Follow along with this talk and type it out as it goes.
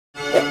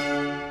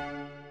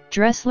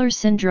Dressler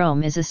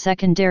syndrome is a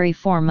secondary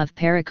form of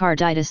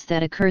pericarditis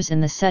that occurs in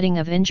the setting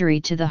of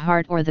injury to the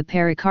heart or the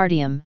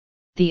pericardium,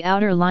 the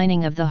outer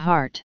lining of the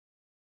heart.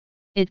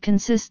 It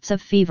consists of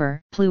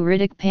fever,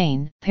 pleuritic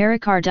pain,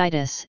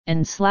 pericarditis,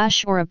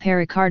 and/or a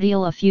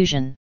pericardial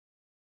effusion.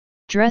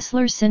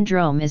 Dressler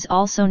syndrome is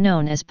also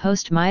known as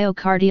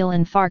post-myocardial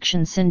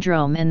infarction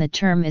syndrome, and the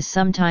term is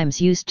sometimes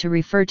used to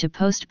refer to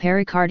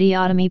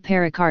post-pericardiotomy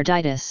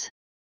pericarditis.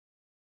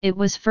 It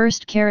was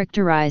first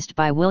characterized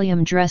by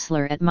William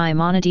Dressler at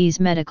Maimonides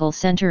Medical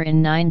Center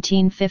in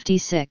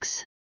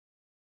 1956.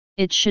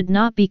 It should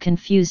not be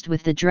confused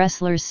with the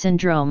Dressler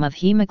syndrome of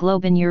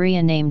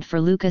hemoglobinuria named for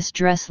Lucas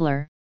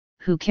Dressler,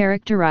 who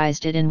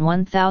characterized it in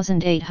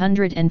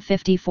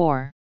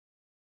 1854.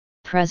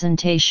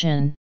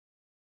 Presentation.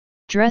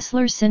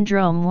 Dressler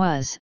syndrome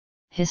was,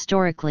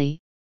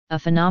 historically, a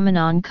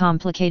phenomenon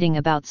complicating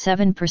about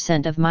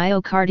 7% of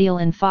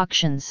myocardial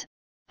infarctions.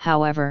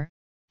 However,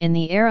 in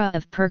the era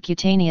of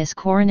percutaneous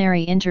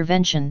coronary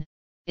intervention,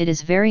 it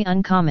is very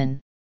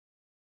uncommon.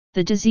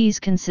 The disease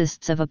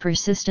consists of a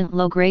persistent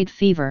low-grade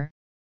fever,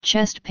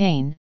 chest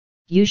pain,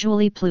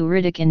 usually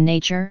pleuritic in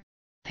nature,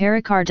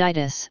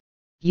 pericarditis,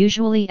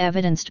 usually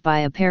evidenced by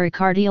a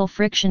pericardial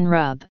friction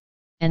rub,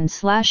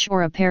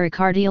 and/or a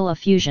pericardial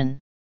effusion.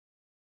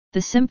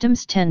 The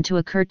symptoms tend to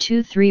occur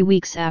 2-3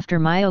 weeks after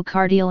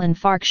myocardial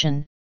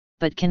infarction,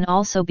 but can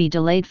also be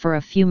delayed for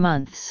a few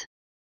months.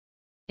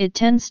 It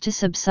tends to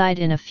subside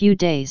in a few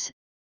days,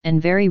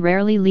 and very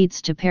rarely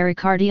leads to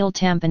pericardial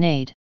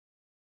tamponade.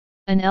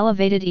 An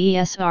elevated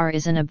ESR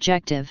is an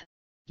objective,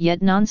 yet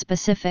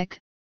nonspecific,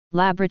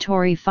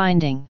 laboratory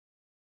finding.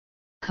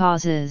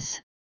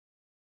 Causes.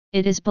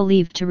 It is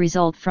believed to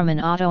result from an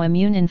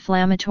autoimmune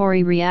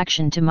inflammatory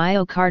reaction to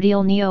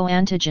myocardial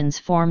neoantigens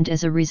formed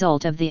as a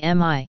result of the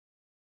MI.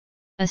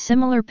 A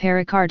similar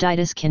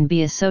pericarditis can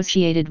be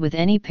associated with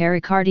any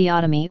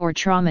pericardiotomy or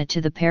trauma to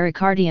the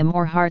pericardium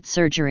or heart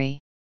surgery.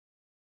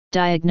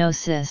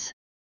 Diagnosis.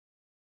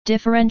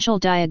 Differential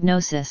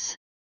diagnosis.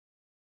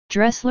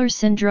 Dressler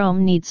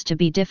syndrome needs to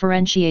be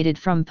differentiated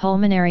from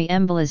pulmonary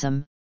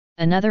embolism,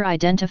 another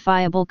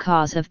identifiable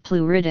cause of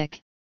pleuritic,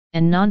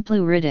 and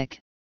non-pleuritic,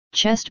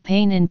 chest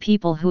pain in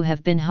people who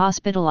have been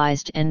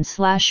hospitalized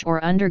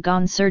and/or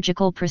undergone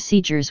surgical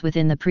procedures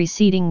within the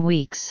preceding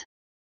weeks.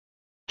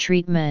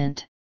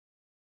 Treatment.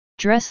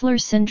 Dressler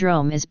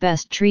syndrome is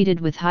best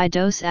treated with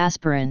high-dose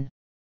aspirin.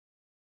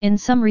 In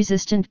some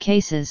resistant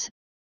cases,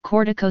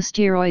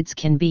 corticosteroids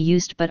can be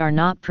used but are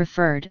not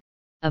preferred,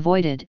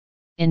 avoided,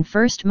 in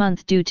first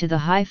month due to the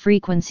high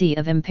frequency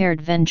of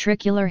impaired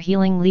ventricular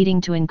healing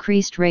leading to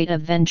increased rate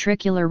of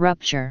ventricular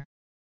rupture.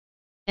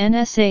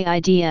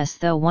 NSAIDs,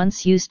 though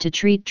once used to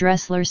treat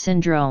Dressler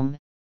syndrome,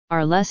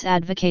 are less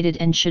advocated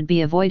and should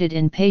be avoided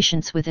in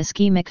patients with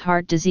ischemic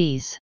heart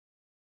disease.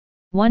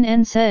 One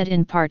NSAID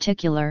in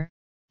particular,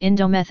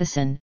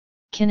 indomethacin,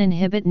 can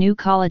inhibit new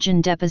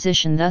collagen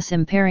deposition, thus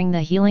impairing the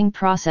healing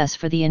process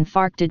for the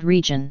infarcted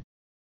region.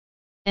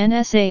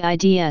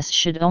 NSAIDs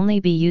should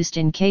only be used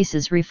in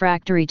cases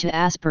refractory to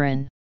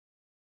aspirin.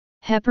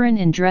 Heparin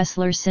in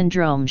Dressler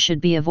syndrome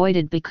should be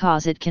avoided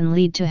because it can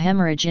lead to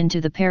hemorrhage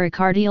into the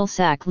pericardial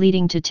sac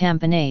leading to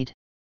tamponade.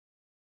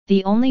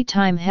 The only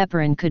time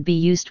heparin could be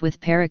used with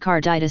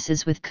pericarditis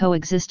is with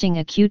coexisting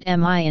acute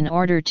MI in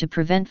order to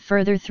prevent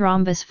further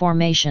thrombus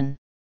formation.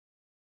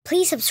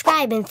 Please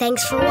subscribe and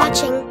thanks for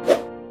watching.